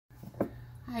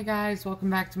Hi guys, welcome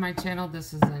back to my channel.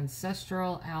 This is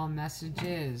Ancestral Owl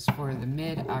Messages for the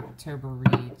mid-October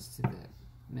reads to the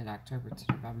mid-October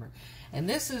to November. And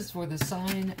this is for the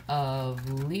sign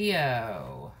of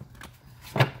Leo.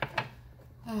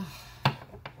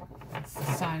 It's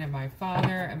the sign of my father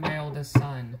and my oldest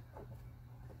son.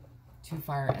 Two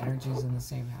fire energies in the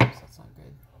same house. That's not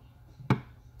good.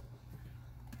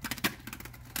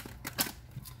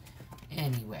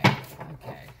 Anyway,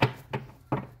 okay.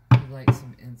 Light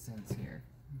some incense here.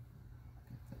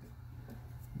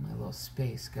 My little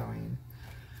space going.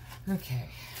 Okay.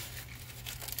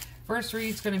 First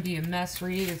read's going to be a mess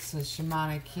read. It's a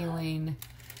shamanic healing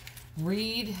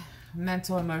read.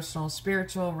 Mental, emotional,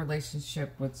 spiritual,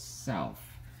 relationship with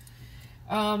self.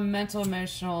 Mental,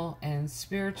 emotional, and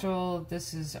spiritual.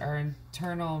 This is our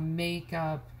internal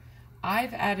makeup.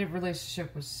 I've added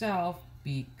relationship with self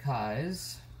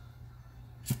because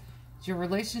it's your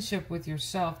relationship with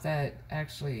yourself that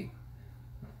actually,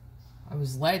 I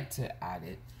was led to add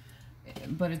it,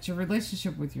 but it's your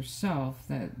relationship with yourself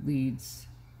that leads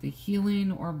the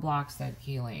healing or blocks that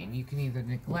healing. You can either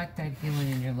neglect that healing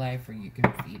in your life or you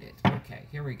can feed it. Okay,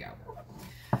 here we go.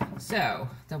 So,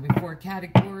 there'll be 4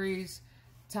 categories.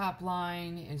 Top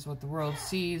line is what the world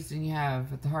sees, then you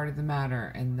have at the heart of the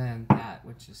matter, and then that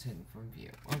which is hidden from view.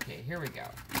 Okay, here we go.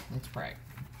 Let's pray.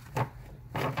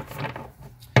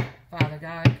 Father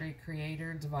God, great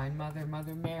creator, divine mother,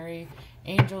 Mother Mary,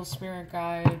 angels, spirit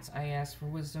guides, I ask for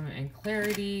wisdom and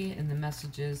clarity in the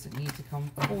messages that need to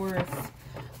come forth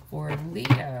for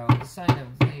Leo, the sign of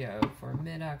Leo, for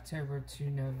mid-October to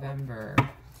November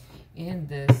in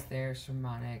this their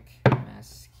shamanic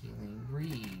mass healing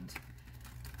read.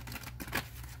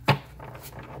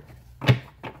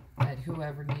 That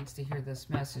whoever needs to hear this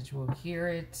message will hear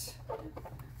it,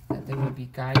 that they will be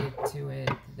guided to it,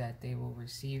 that they will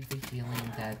receive the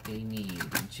healing that they need.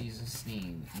 In Jesus'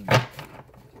 name, amen.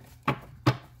 Okay.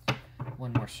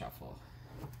 One more shuffle.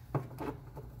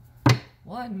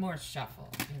 One more shuffle.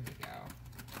 Here we go.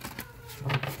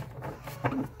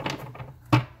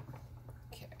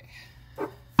 Okay.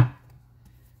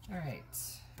 Alright.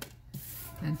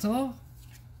 Mental.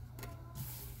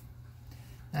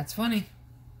 That's funny.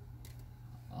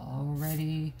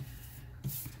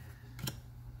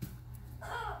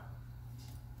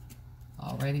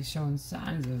 Already showing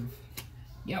signs of,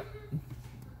 yep,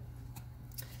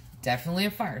 definitely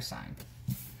a fire sign.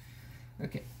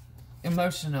 Okay,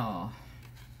 emotional.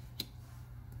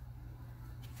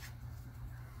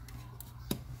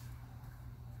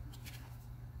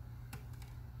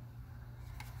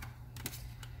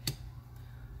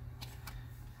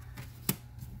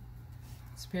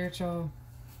 Spiritual.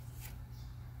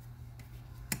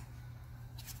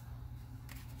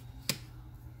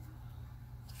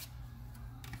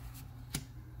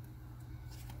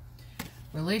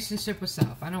 Relationship with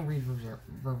self. I don't read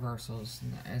reversals,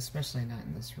 especially not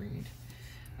in this read.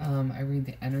 I read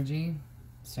the energy,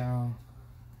 so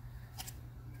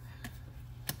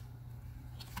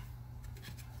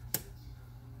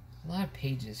a lot of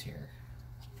pages here.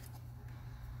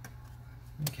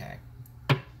 Okay.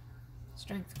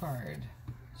 Strength card.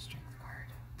 Strength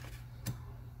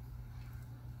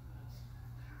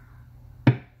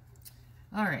card.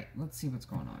 Alright, let's see what's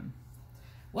going on.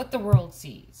 What the world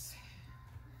sees.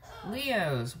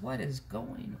 Leos, what is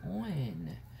going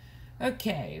on?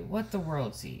 Okay, what the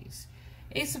world sees.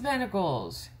 Ace of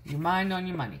Pentacles, your mind on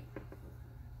your money.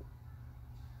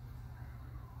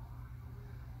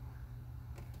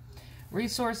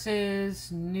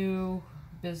 Resources, new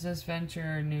business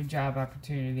venture, new job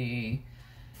opportunity.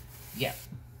 Yep.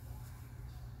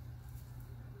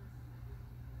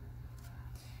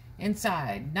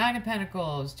 Inside, 9 of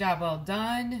Pentacles, job well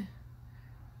done.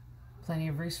 Plenty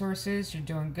of resources, you're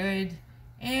doing good.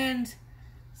 And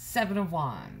 7 of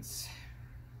Wands.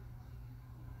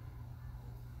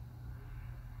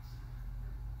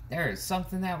 There is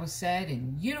something that was said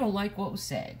and you don't like what was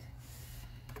said.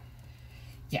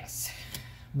 Yes,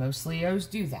 most Leos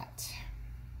do that.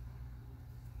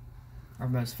 Or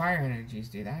most fire energies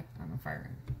do that. I'm a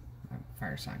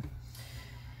fire sign.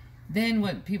 Then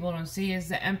what people don't see is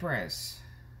the Empress.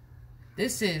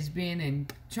 This is being in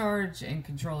charge and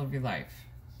control of your life.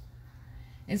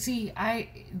 And see,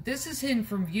 this is hidden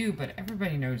from view, but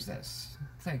everybody knows this.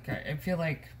 It's like, I feel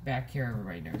like back here,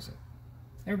 everybody knows it.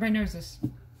 Everybody knows this.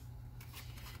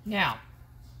 Now,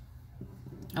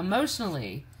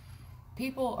 emotionally,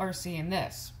 people are seeing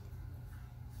this.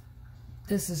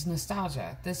 This is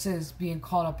nostalgia. This is being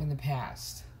caught up in the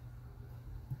past.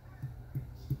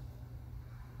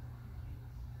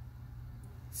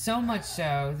 So much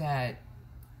so that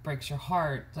breaks your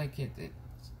heart. Like it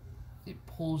it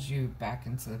pulls you back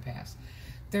into the past.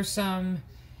 There's some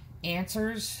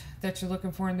answers that you're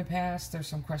looking for in the past. There's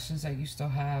some questions that you still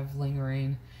have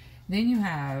lingering. Then you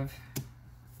have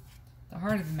the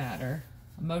heart of the matter,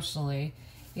 emotionally,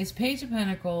 is Page of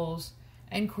Pentacles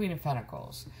and Queen of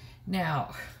Pentacles.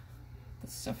 Now,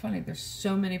 that's so funny. There's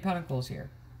so many Pentacles here.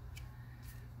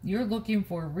 You're looking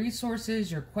for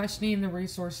resources. You're questioning the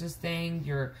resources thing.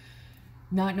 You're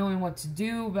not knowing what to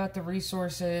do about the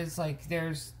resources. Like,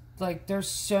 there's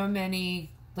so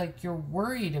many, like, you're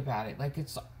worried about it. Like,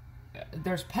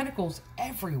 there's Pentacles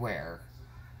everywhere.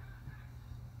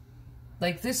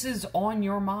 Like, this is on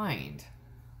your mind.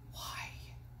 Why?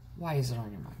 Why is it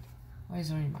on your mind? Why is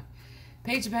it on your mind?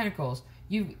 Page of Pentacles.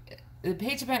 The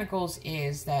Page of Pentacles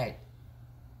is that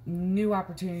new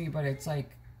opportunity, but it's like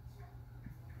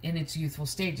in its youthful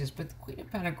stages. But the Queen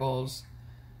of Pentacles,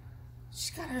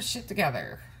 she's got her shit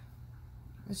together.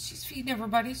 She's feeding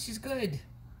everybody. She's good.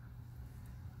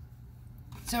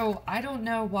 So I don't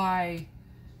know why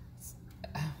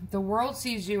the world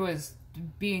sees you as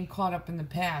being caught up in the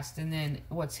past, and then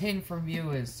what's hidden from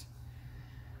you is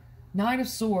Nine of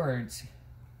Swords,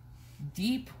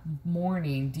 deep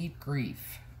mourning, deep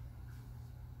grief.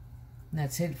 And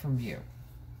that's hidden from view.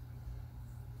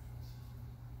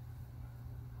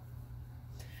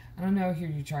 I don't know who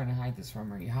you're trying to hide this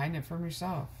from. Are you hiding it from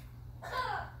yourself?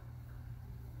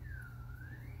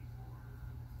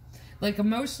 Like,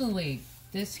 emotionally,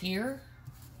 this here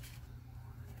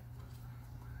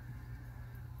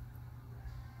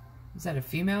is that a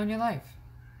female in your life?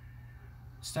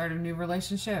 Start a new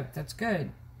relationship. That's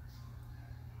good.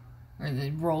 Or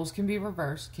the roles can be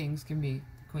reversed. Kings can be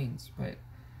queens. But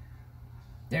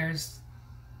there's,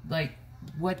 like,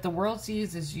 what the world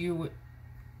sees is you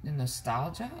in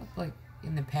nostalgia, like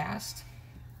in the past.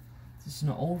 This is an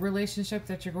old relationship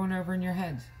that you're going over in your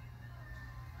head.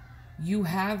 You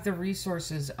have the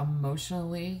resources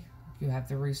emotionally. You have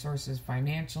the resources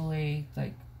financially.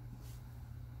 Like,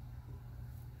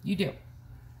 you do.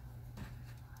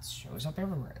 It shows up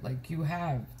everywhere. Like, you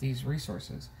have these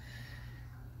resources.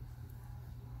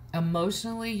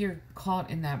 Emotionally, you're caught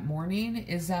in that mourning.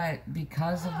 Is that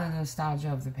because of the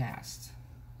nostalgia of the past?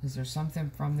 Is there something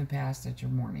from the past that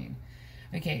you're mourning?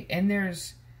 Okay, and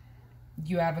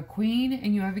you have a queen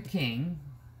and you have a king.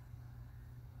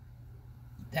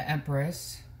 The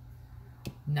Empress,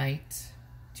 Knight,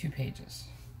 2 pages.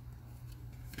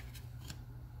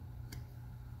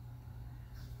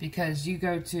 Because you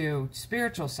go to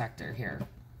spiritual sector here.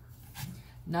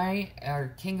 Knight,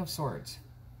 or King of Swords.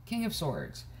 King of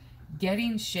Swords.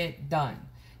 Getting shit done.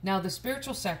 Now, the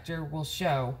spiritual sector will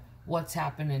show what's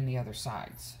happened in the other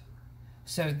sides.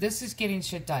 So this is getting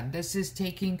shit done. This is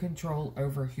taking control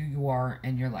over who you are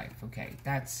and your life. Okay,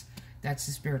 that's the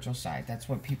spiritual side. That's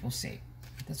what people see.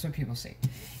 That's what people see.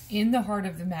 In the heart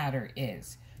of the matter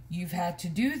is, you've had to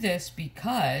do this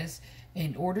because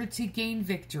in order to gain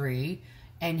victory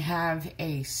and have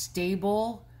a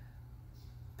stable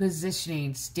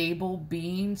positioning, stable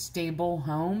being, stable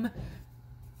home,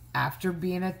 after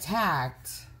being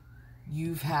attacked,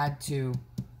 you've had to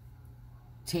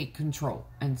take control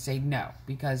and say no.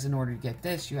 Because in order to get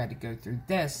this, you had to go through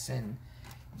this, and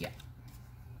yeah.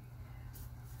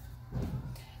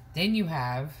 Then you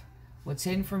have what's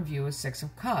hidden from view is 6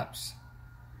 of Cups.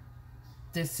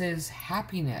 This is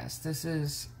happiness. This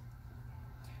is,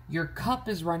 your cup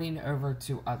is running over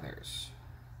to others.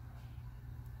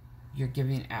 You're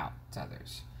giving out to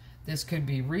others. This could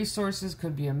be resources,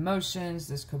 could be emotions,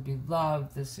 this could be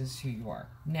love. This is who you are.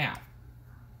 Now,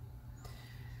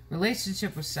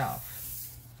 relationship with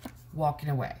self. Walking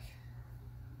away.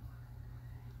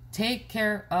 Take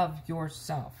care of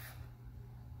yourself.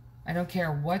 I don't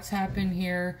care what's happened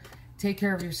here. Take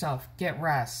care of yourself. Get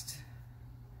rest.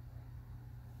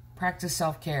 Practice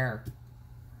self-care.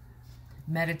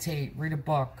 Meditate. Read a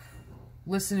book.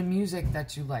 Listen to music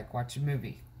that you like. Watch a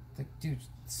movie. Like, do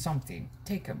something.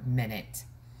 Take a minute.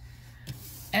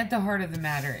 At the heart of the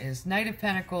matter is Knight of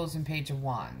Pentacles and Page of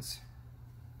Wands.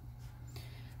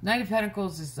 Knight of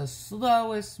Pentacles is the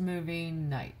slowest moving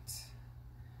knight.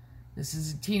 This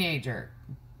is a teenager.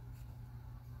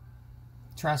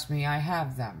 Trust me, I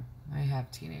have them. I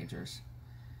have teenagers.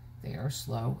 They are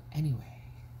slow anyway.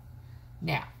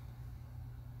 Now,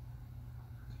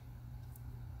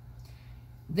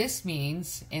 this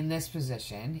means in this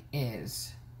position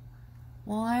is,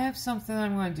 well, I have something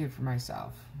I'm going to do for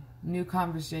myself. New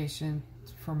conversation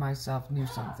for myself, new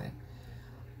something.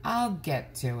 I'll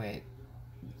get to it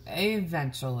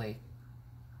eventually.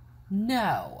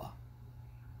 No.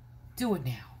 Do it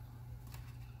now.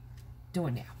 Do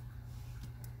it now.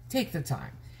 Take the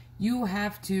time. You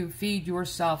have to feed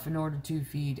yourself in order to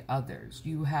feed others.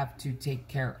 You have to take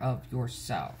care of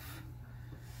yourself.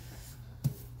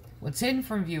 What's hidden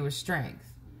from view is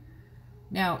strength.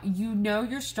 Now, you know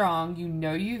you're strong. You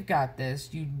know you've got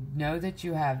this. You know that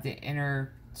you have the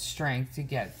inner strength to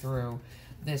get through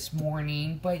this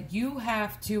morning. But you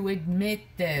have to admit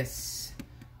this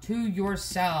to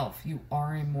yourself. You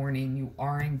are in mourning. You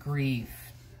are in grief.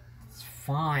 It's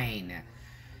fine.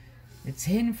 It's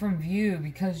hidden from view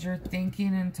because you're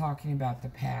thinking and talking about the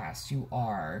past. You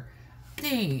are.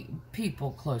 The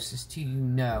people closest to you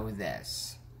know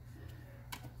this.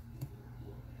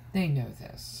 They know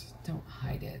this. Don't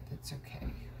hide it. It's okay.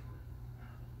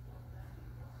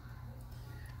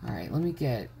 Alright, let me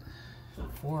get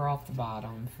 4 off the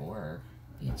bottom for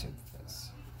each of this.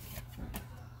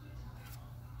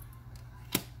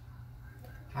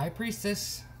 High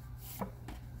Priestess.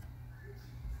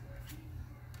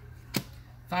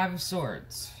 5 of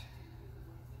Swords.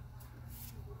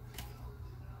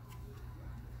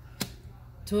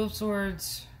 2 of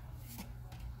Swords.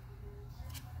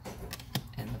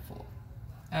 And the Fool.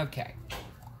 Okay.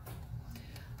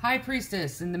 High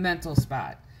Priestess in the mental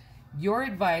spot. Your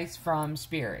advice from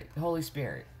Spirit, Holy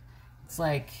Spirit. It's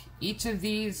like each of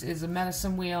these is a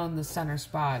medicine wheel and the center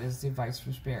spot is the advice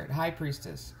from Spirit. High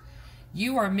Priestess.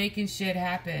 You are making shit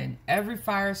happen. Every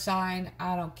fire sign,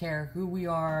 I don't care who we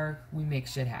are, we make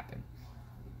shit happen.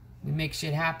 We make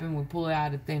shit happen. We pull it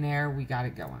out of thin air. We got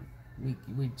it going.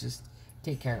 We just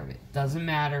take care of it. Doesn't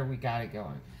matter. We got it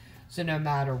going. So no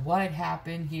matter what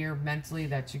happened here mentally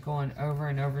that you're going over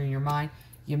and over in your mind,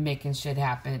 you're making shit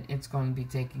happen. It's going to be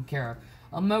taken care of.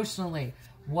 Emotionally,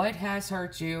 what has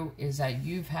hurt you is that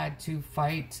you've had to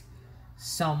fight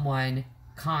someone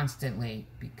constantly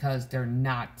because they're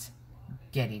not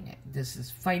getting it. This is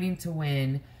fighting to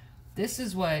win. This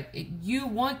is what you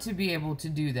want to be able to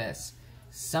do this.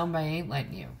 Somebody ain't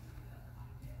letting you.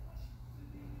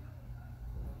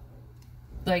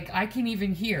 Like, I can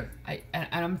even hear, and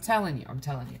I'm telling you,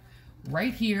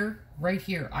 right here,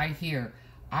 I hear,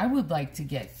 I would like to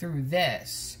get through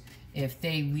this if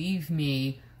they leave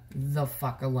me the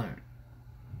fuck alone.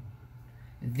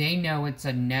 They know it's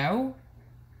a no.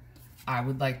 I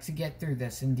would like to get through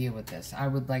this and deal with this. I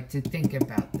would like to think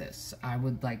about this. I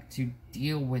would like to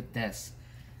deal with this.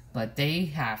 But they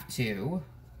have to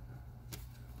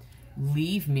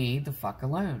leave me the fuck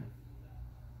alone.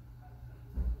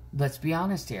 Let's be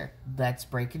honest here. Let's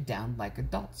break it down like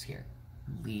adults here.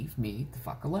 Leave me the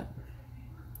fuck alone.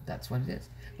 That's what it is.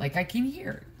 Like, I can hear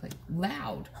it. Like,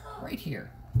 loud. Right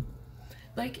here.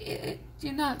 Like,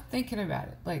 you're not thinking about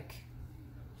it. Like,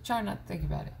 try not to think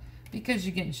about it. Because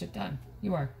you're getting shit done.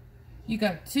 You are. You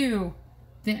got 2,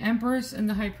 the Empress and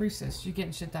the High Priestess. You're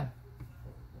getting shit done.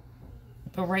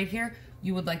 But right here,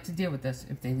 you would like to deal with this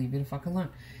if they leave you the fuck alone.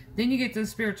 Then you get to the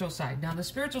spiritual side. Now, the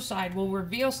spiritual side will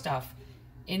reveal stuff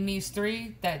in these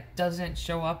 3 that doesn't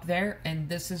show up there. And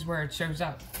this is where it shows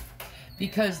up.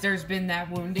 Because there's been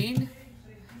that wounding.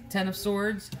 10 of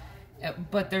Swords.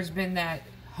 But there's been that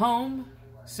home.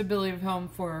 Stability of home,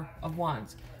 4 of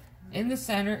Wands. In the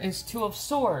center is 2 of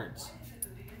Swords,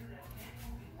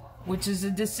 which is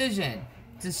a decision.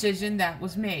 Decision that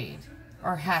was made,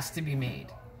 or has to be made.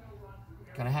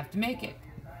 Gonna have to make it.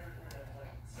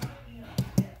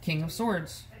 King of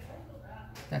Swords.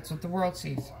 That's what the world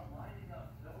sees.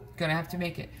 Gonna have to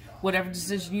make it. Whatever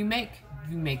decision you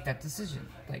make that decision.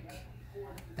 Like,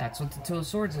 that's what the 2 of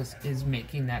Swords is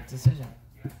making that decision.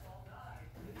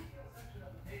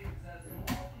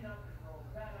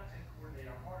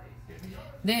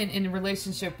 Then, in the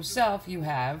relationship with self, you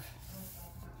have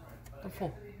the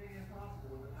Fool.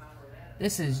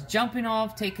 This is jumping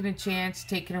off, taking a chance,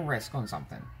 taking a risk on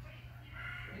something.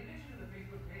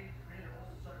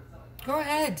 Go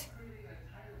ahead.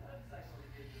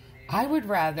 I would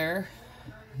rather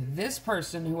this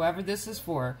person, whoever this is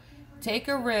for, take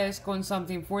a risk on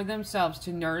something for themselves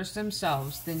to nourish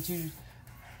themselves than to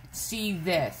see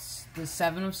this, the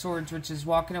 7 of Swords, which is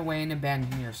walking away and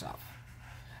abandoning yourself.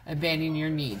 Abandon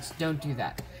your needs. Don't do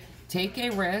that. Take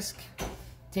a risk.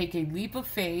 Take a leap of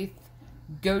faith.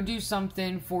 Go do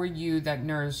something for you that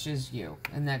nourishes you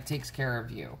and that takes care of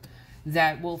you.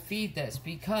 That will feed this.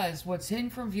 Because what's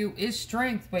hidden from view is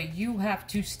strength, but you have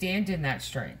to stand in that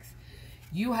strength.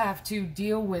 You have to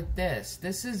deal with this.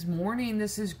 This is mourning.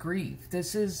 This is grief.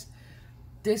 This is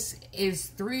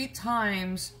 3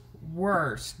 times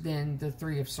worse than the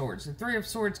 3 of Swords. The 3 of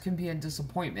Swords can be a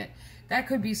disappointment. That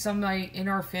could be somebody in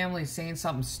our family saying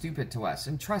something stupid to us.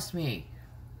 And trust me,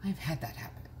 I've had that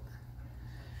happen.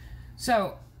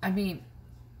 So, I mean,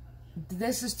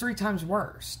 this is 3 times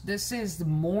worse. This is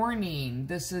mourning.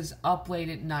 This is up late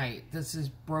at night. This is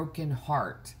broken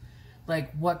heart.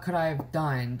 Like, what could I have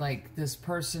done? Like, this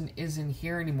person isn't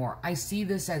here anymore. I see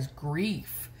this as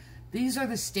grief. These are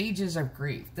the stages of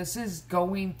grief. This is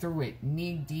going through it,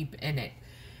 knee deep in it.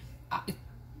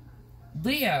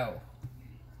 Leo,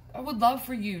 I would love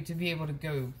for you to be able to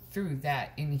go through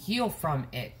that and heal from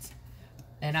it.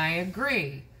 And I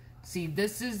agree. See,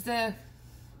 this is the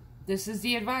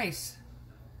advice.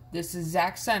 This is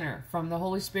Zach Center from the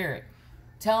Holy Spirit.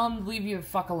 Tell him to leave you the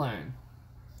fuck alone.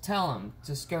 Tell him,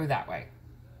 just go that way.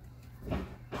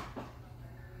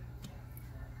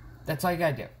 That's all you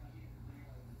gotta do.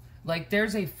 Like,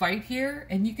 there's a fight here,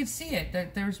 and you can see it,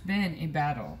 that there's been a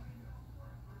battle.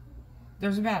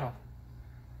 There's a battle.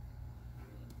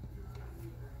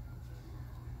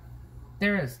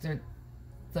 There is.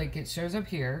 Like, it shows up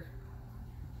here.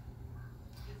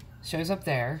 Shows up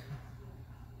there.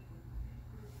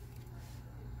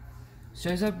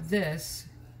 Shows up this,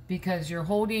 because you're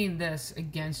holding this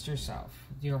against yourself.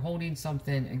 You're holding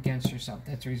something against yourself.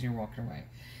 That's the reason you're walking away.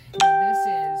 Now, this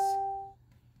is...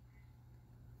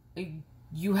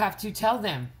 You have to tell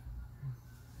them.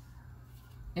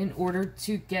 In order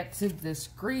to get to this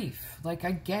grief. Like,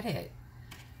 I get it.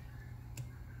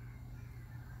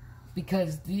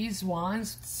 Because these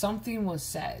wands, something was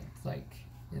said. Like,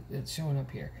 it's showing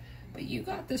up here. But you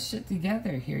got this shit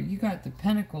together here. You got the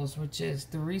Pentacles, which is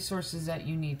the resources that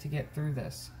you need to get through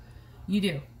this. You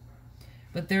do.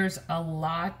 But there's a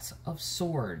lot of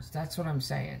swords. That's what I'm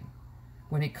saying.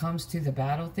 When it comes to the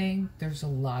battle thing, there's a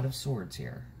lot of swords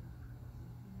here.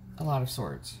 A lot of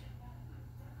swords.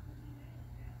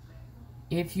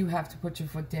 If you have to put your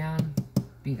foot down,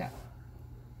 be that.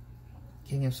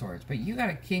 King of Swords. But you got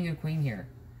a King and Queen here.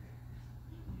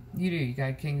 You do. You got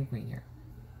a King and Queen here.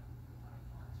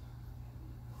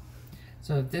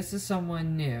 So if this is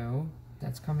someone new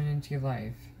that's coming into your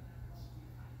life,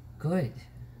 good.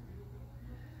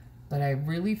 But I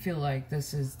really feel like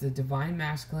this is the Divine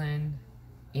Masculine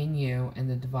in you and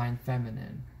the Divine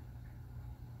Feminine.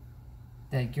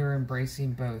 That you're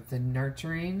embracing both. The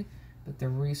nurturing, but the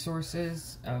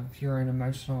resources of your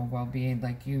emotional well-being,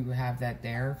 like you have that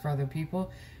there for other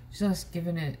people. You're just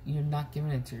giving it, you're not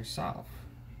giving it to yourself.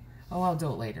 Oh, I'll do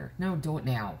it later. No, do it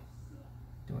now.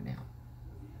 Do it now.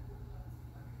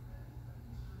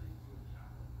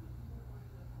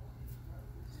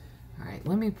 Alright,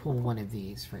 let me pull one of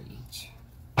these for each.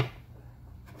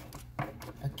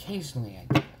 Occasionally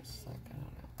I do this. Like, I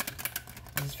don't know.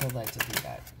 I just feel led to do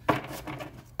that.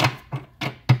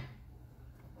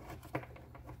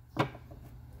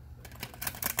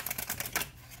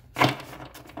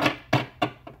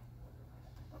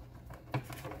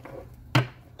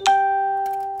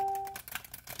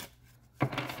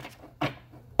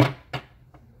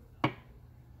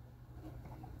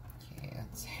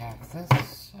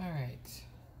 This. All right.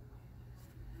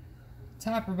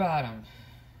 Top or bottom?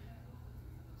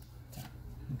 Top.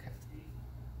 Okay.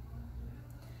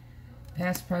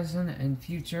 Past, present, and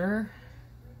future.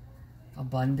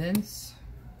 Abundance.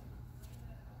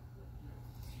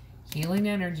 Healing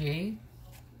energy.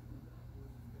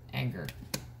 Anger.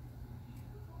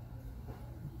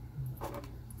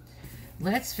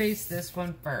 Let's face this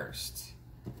one first.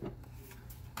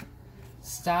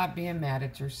 Stop being mad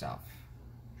at yourself.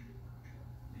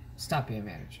 Stop being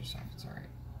mad at yourself. It's alright.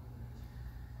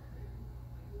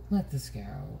 Let this go.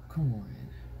 Come on.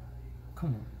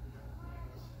 Come on.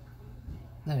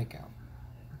 Let it go.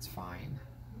 It's fine.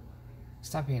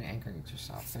 Stop being angry at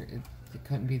yourself. It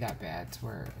couldn't be that bad to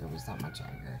where it was that much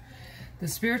anger. The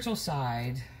spiritual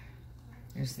side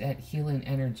is that healing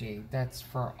energy. That's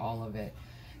for all of it.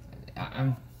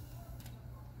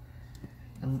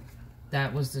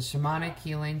 That was the Shamanic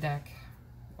Healing deck.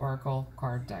 Oracle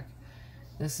card deck.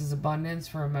 This is abundance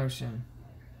for emotion.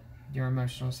 Your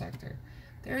emotional sector.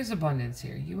 There is abundance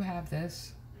here. You have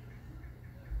this.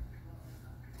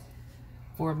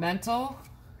 For mental,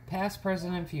 past,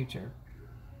 present, and future.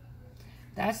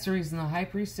 That's the reason the High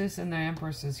Priestess and the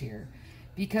Empress is here.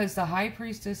 Because the High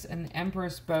Priestess and the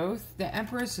Empress both, the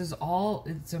Empress is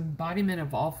it's embodiment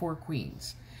of all 4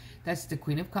 queens. That's the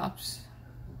Queen of Cups,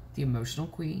 the emotional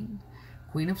queen,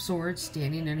 Queen of Swords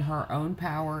standing in her own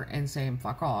power and saying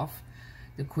fuck off.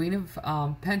 The Queen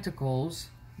of Pentacles,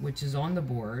 which is on the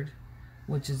board,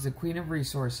 which is the Queen of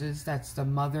Resources. That's the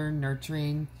mother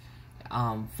nurturing,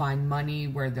 find money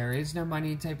where there is no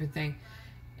money type of thing.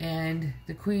 And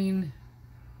the Queen,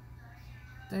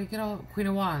 Queen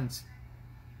of Wands,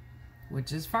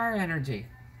 which is fire energy.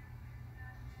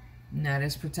 And that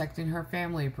is protecting her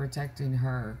family, protecting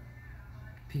her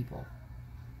people.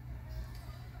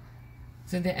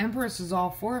 So the Empress is all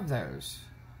 4 of those.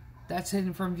 That's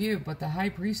hidden from view, but the High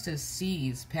Priestess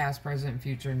sees past, present, and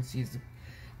future and sees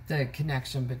the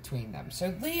connection between them.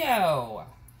 So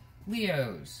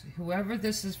Leos, whoever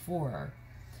this is for,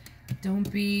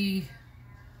 don't be,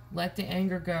 let the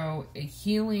anger go. A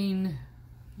healing,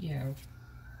 deal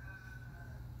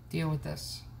with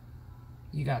this.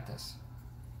 You got this.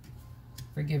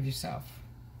 Forgive yourself.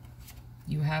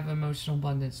 You have emotional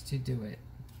abundance to do it.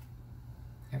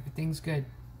 Everything's good.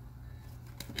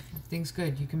 Everything's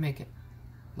good. You can make it.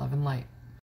 Love and light.